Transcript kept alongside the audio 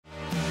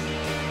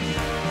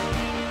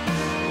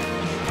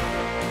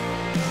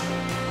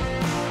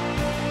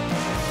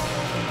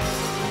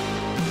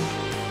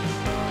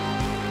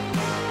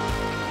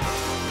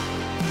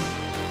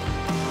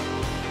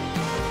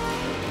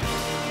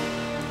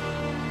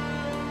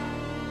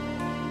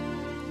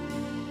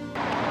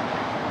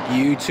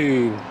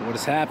YouTube, what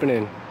is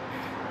happening?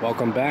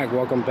 Welcome back,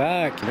 welcome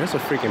back. There's a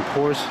freaking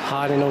Porsche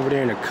hiding over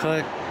there in the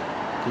cut.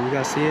 Can you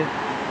guys see it?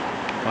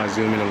 I'll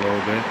zoom in a little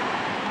bit.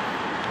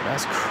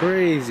 That's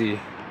crazy.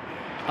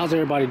 How's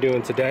everybody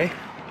doing today?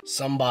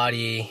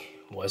 Somebody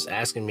was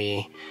asking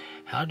me,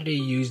 how do they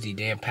use the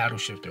damn paddle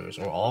shifters?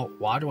 Or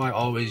why do I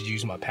always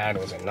use my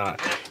paddles and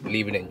not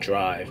leave it in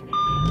drive?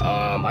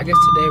 I guess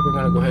today we're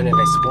gonna go ahead and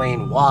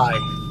explain why.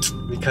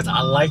 Because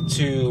I like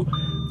to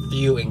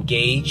feel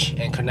engaged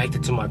and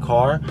connected to my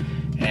car.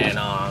 And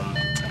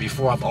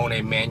before I've owned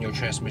a manual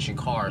transmission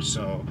car,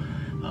 so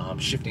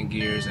shifting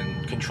gears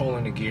and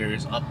controlling the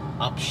gears,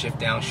 up shift,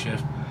 down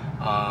shift,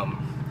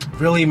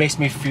 really makes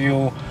me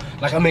feel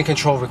like I'm in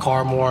control of the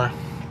car more.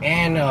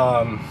 And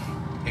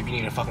if you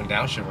need a fucking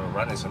downshift or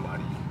running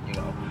somebody, you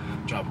know,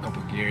 drop a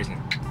couple gears and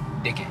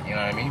dick it, you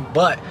know what I mean?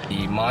 But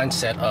the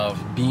mindset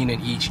of being in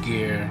each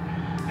gear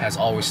has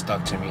always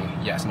stuck to me.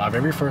 Yes, my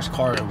very first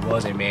car, it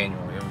was a manual.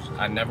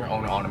 I never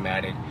owned an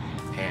automatic,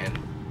 and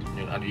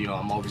you know,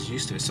 I'm always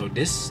used to it. So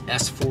this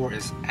S4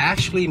 is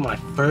actually my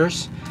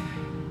first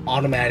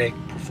automatic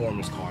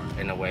performance car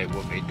in a way,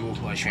 with a dual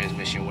clutch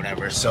transmission,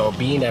 whatever. So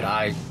being that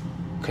I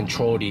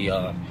control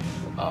the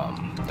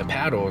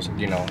paddles,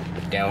 you know,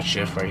 the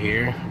downshift right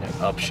here, the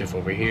upshift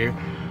over here,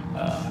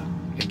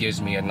 it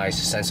gives me a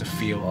nice sense of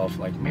feel of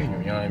like manual,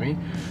 you know what I mean?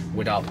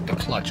 Without the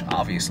clutch,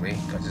 obviously,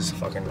 because it's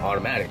fucking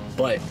automatic,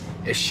 but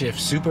it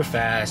shifts super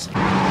fast.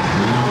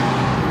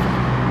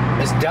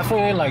 It's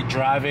definitely like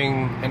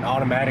driving in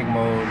automatic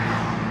mode,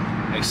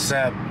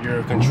 except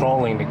you're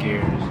controlling the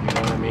gears, you know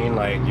what I mean?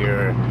 Like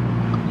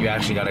you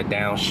actually got to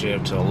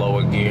downshift to a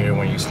lower gear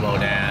when you slow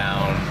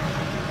down,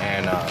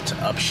 and to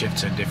upshift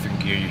to a different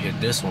gear, you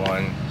hit this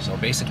one. So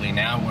basically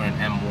now we're in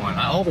M1.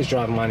 I always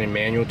drive mine in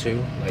manual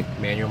too, like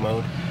manual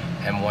mode,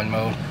 M1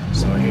 mode.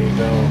 So here you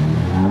go.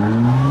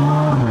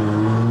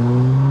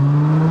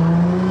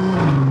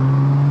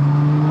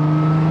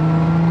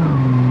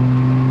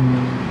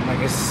 Like,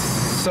 it's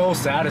so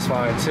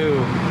satisfying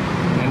too.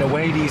 And the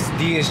way these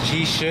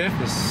DSG shift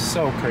is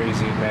so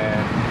crazy, man.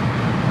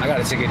 I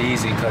gotta take it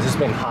easy because it's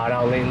been hot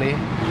out lately,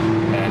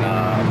 and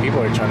people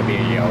are trying to be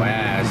in your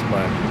ass.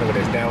 But look at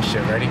this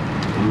downshift, ready?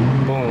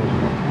 Boom,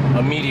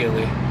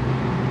 immediately.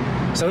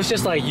 So it's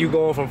just like you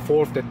going from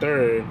fourth to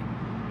third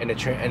in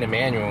the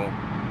manual,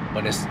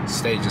 but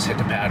instead just hit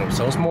the paddle.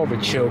 So it's more of a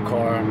chill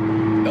car.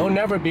 It'll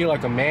never be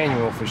like a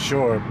manual for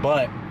sure,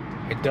 but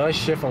it does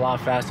shift a lot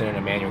faster than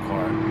a manual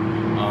car.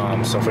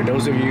 So for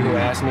those of you who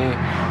ask me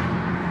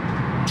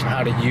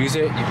how to use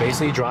it, you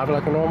basically drive it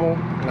like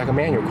a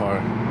manual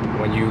car.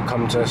 When you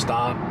come to a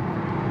stop,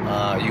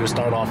 you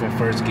start off in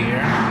first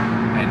gear,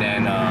 and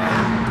then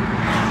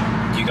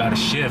you gotta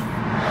shift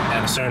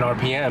at a certain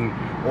RPM,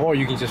 or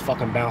you can just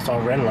fucking bounce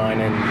on red line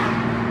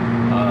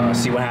and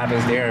see what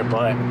happens there.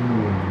 But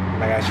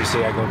like as you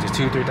see, I go to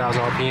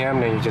 2,000-3,000 RPM,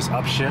 then you just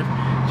upshift.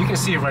 You can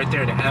see it right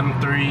there, the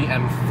M3,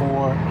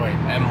 M4, wait,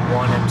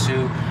 M1,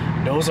 M2.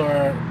 Those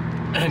are,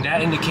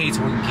 that indicates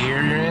what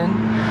gear you're in,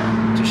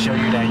 to show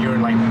you that you're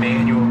in like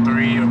manual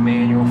 3 or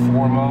manual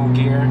 4 mode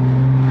gear.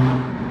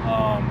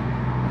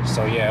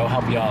 So yeah, it'll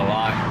help you out a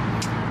lot.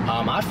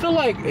 I feel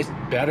like it's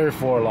better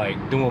for like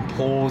doing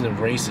pulls and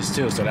races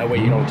too, so that way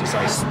you don't just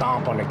like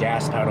stomp on the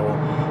gas pedal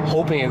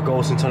hoping it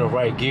goes into the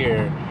right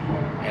gear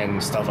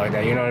and stuff like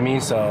that, you know what I mean?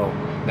 So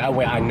that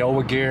way I know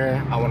what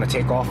gear I want to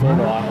take off in,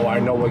 or I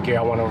know what gear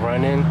I want to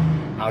run in.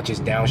 I'll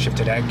just downshift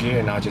to that gear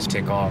and I'll just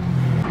take off.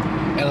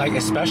 And like,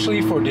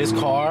 especially for this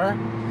car,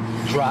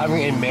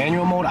 driving in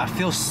manual mode, I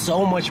feel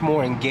so much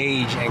more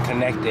engaged and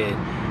connected.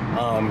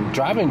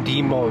 Driving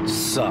D mode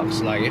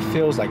sucks. Like, it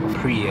feels like a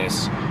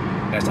Prius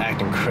that's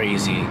acting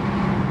crazy.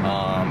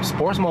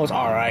 Sports mode's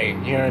alright,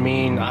 you know what I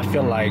mean? I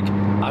feel like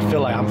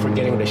I'm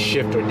forgetting to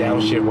shift or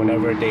downshift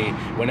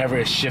whenever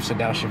it shifts or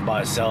downshift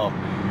by itself.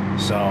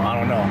 So I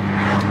don't know.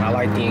 I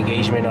like the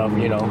engagement of,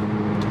 you know,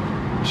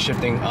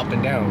 shifting up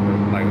and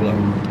down. Like, look,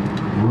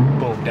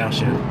 boom,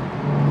 downshift.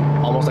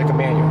 Almost like a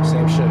manual,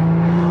 same shit.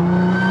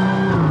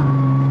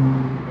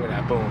 Look at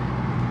that, boom.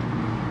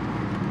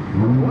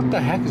 What the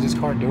heck is this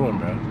car doing,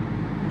 bro?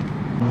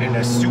 And the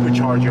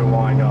supercharger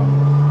wind up.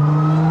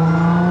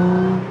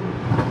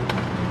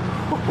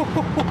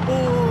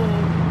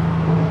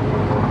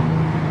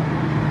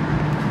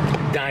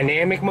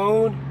 Dynamic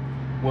mode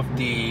with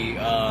the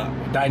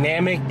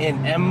dynamic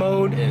in M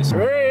mode is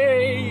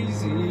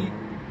crazy.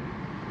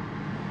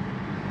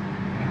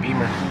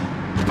 Beamer.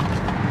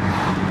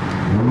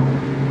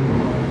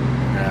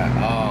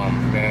 Yeah, oh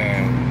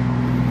man.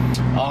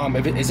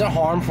 Is it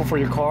harmful for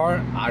your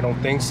car? I don't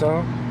think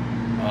so.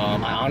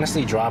 I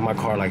honestly drive my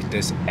car like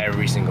this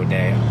every single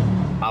day.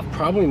 I've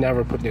probably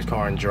never put this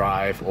car in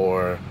drive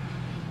or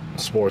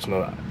sports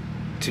mode.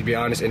 To be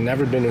honest, it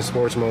never been in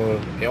sports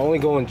mode. It only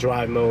go in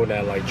drive mode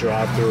at like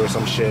drive through or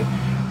some shit.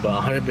 But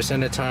 100%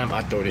 of the time,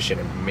 I throw this shit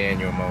in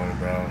manual mode,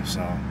 bro.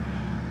 So,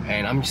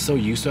 and I'm so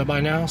used to it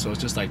by now. So it's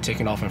just like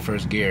taking off in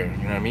first gear.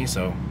 You know what I mean?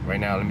 So right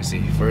now, let me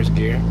see. First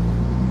gear,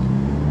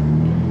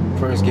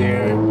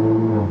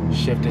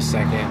 shift to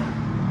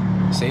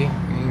second. See?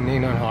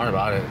 Ain't nothing hard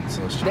about it.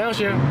 So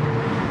downshift.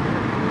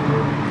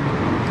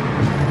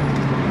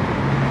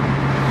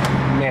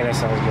 Man, that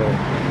sounds good.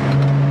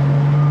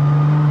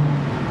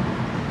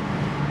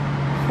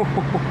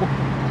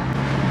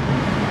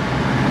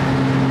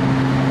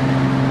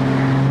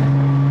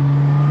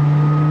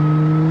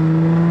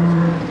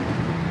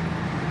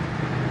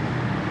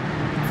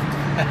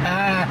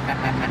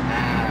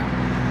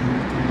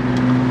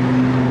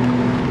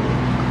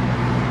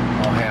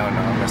 Oh hell no,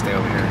 I'm gonna stay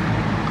over here.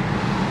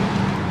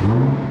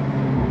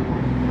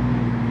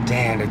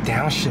 Damn, the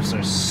downshifts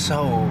are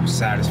so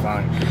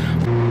satisfying.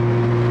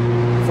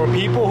 For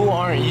people who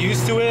aren't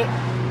used to it,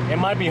 it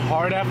might be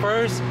hard at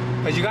first,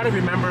 because you got to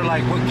remember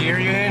like what gear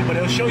you're in, but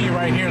it'll show you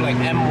right here like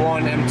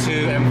M1,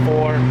 M2,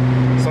 M4.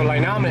 So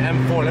like now I'm in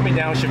M4, let me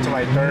downshift to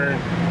like third,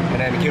 and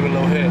then give it a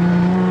little hit.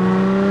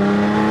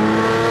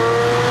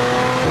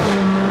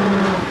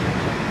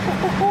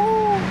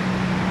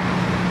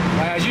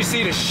 Like, as you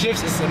see, the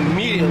shifts is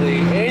immediately,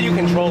 and you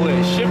control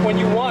it. Shift when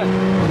you want.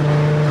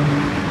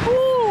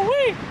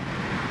 Woo-wee.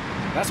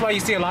 That's why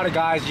you see a lot of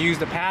guys use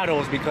the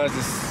paddles, because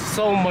it's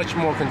so much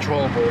more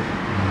controllable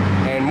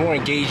and more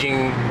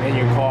engaging in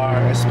your car,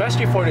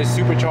 especially for this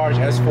supercharged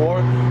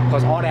S4,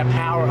 because all that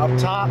power up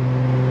top,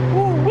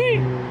 woo-wee,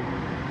 you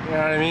know what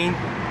I mean?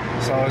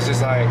 So it's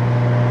just like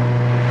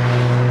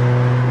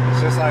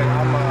I'm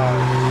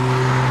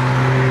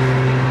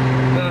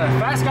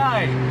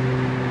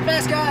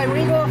fast guy, where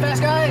you going,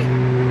 fast guy? I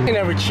can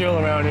never chill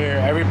around here.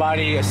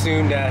 Everybody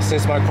assumed that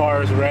since my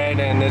car is red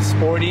and it's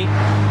sporty,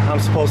 I'm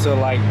supposed to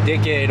like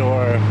dick it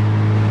or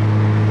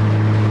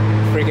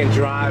freaking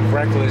drive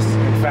reckless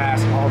and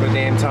fast all the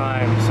damn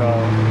time, so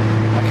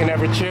I can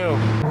never chill.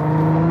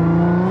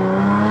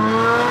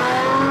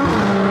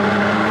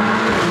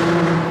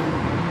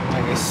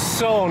 Like, it's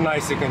so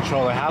nice to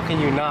control it. How can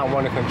you not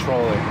want to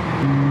control it?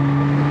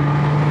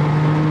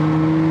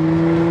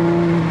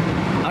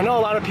 I know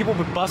a lot of people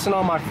be busting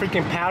on my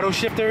freaking paddle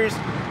shifters,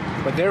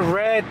 but they're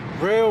red,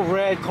 real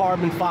red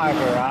carbon fiber,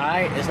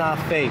 alright? It's not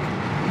fake.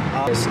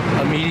 It's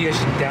immediate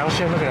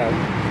downshift, look at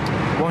that.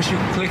 Once you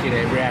click it,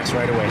 it reacts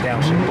right away.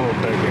 Downshift,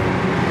 boom, there you go.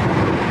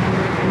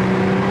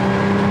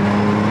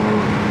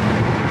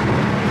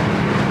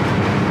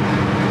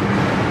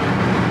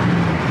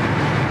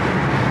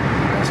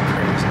 That's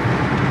crazy.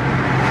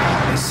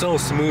 It's so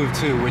smooth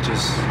too, which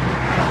is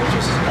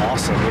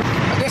awesome.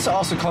 I guess it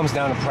also comes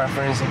down to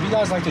preference. If you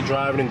guys like to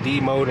drive it in D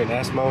mode and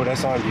S mode,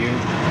 that's on you.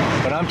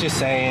 But I'm just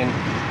saying,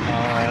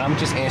 and I'm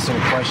just answering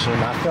the question.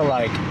 I feel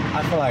like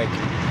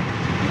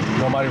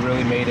nobody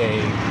really made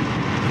a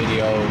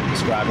video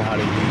describing how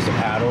to use the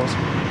paddles.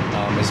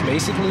 It's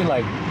basically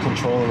like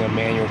controlling a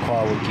manual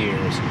car with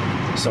gears.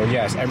 So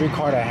yes, every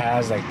car that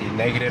has like the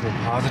negative and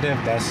positive,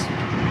 that's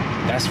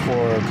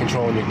for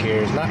controlling your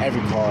gears. Not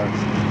every car.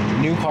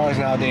 New cars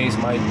nowadays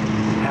might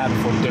have it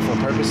for different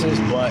purposes,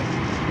 but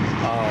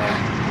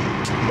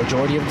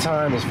majority of the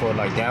time is for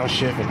like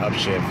downshift and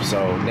upshift.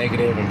 So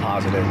negative and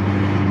positive,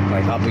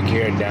 like up a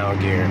gear and down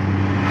gear.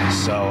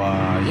 So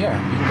yeah,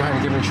 you can go ahead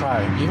and give it a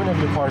try. Even if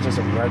your car's just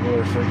a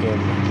regular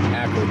freaking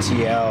Acura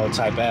TL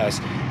Type S,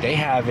 they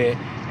have it,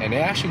 and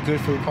they're actually good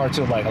for your car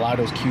too. Like a lot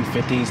of those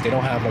Q50s, they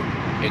don't have like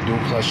a dual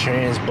clutch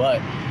trans,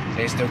 but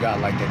they still got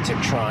like the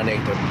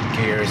Tiptronic, the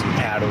gears and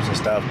paddles and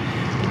stuff.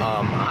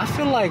 I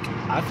feel like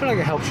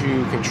it helps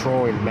you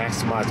control and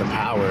maximize the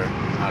power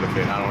out of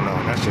it. I don't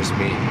know, that's just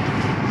me.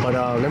 But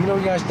let me know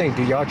what you guys think.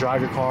 Do y'all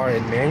drive your car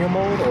in manual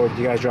mode, or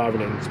do you guys drive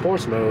it in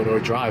sports mode or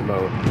drive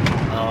mode?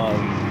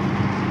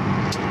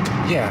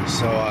 Yeah,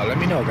 so let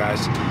me know,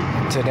 guys.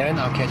 Until then,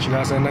 I'll catch you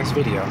guys in the next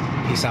video.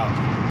 Peace out.